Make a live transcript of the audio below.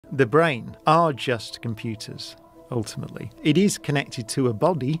the brain are just computers, ultimately. It is connected to a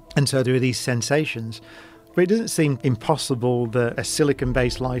body, and so there are these sensations. But it doesn't seem impossible that a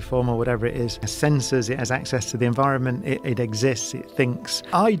silicon-based life form or whatever it is has sensors, it has access to the environment, it exists, it thinks.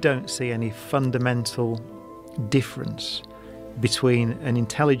 I don't see any fundamental difference between an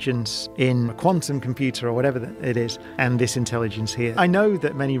intelligence in a quantum computer or whatever it is and this intelligence here. I know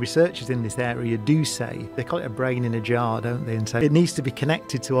that many researchers in this area do say, they call it a brain in a jar, don't they? And say it needs to be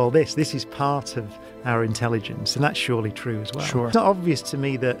connected to all this. This is part of our intelligence, and that's surely true as well. Sure. It's not obvious to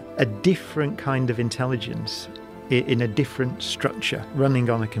me that a different kind of intelligence in a different structure running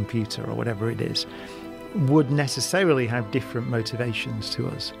on a computer or whatever it is would necessarily have different motivations to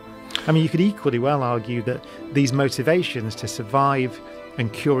us. I mean, you could equally well argue that these motivations to survive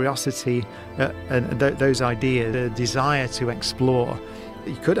and curiosity and those ideas, the desire to explore,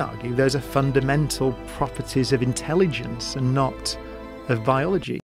 you could argue those are fundamental properties of intelligence and not of biology.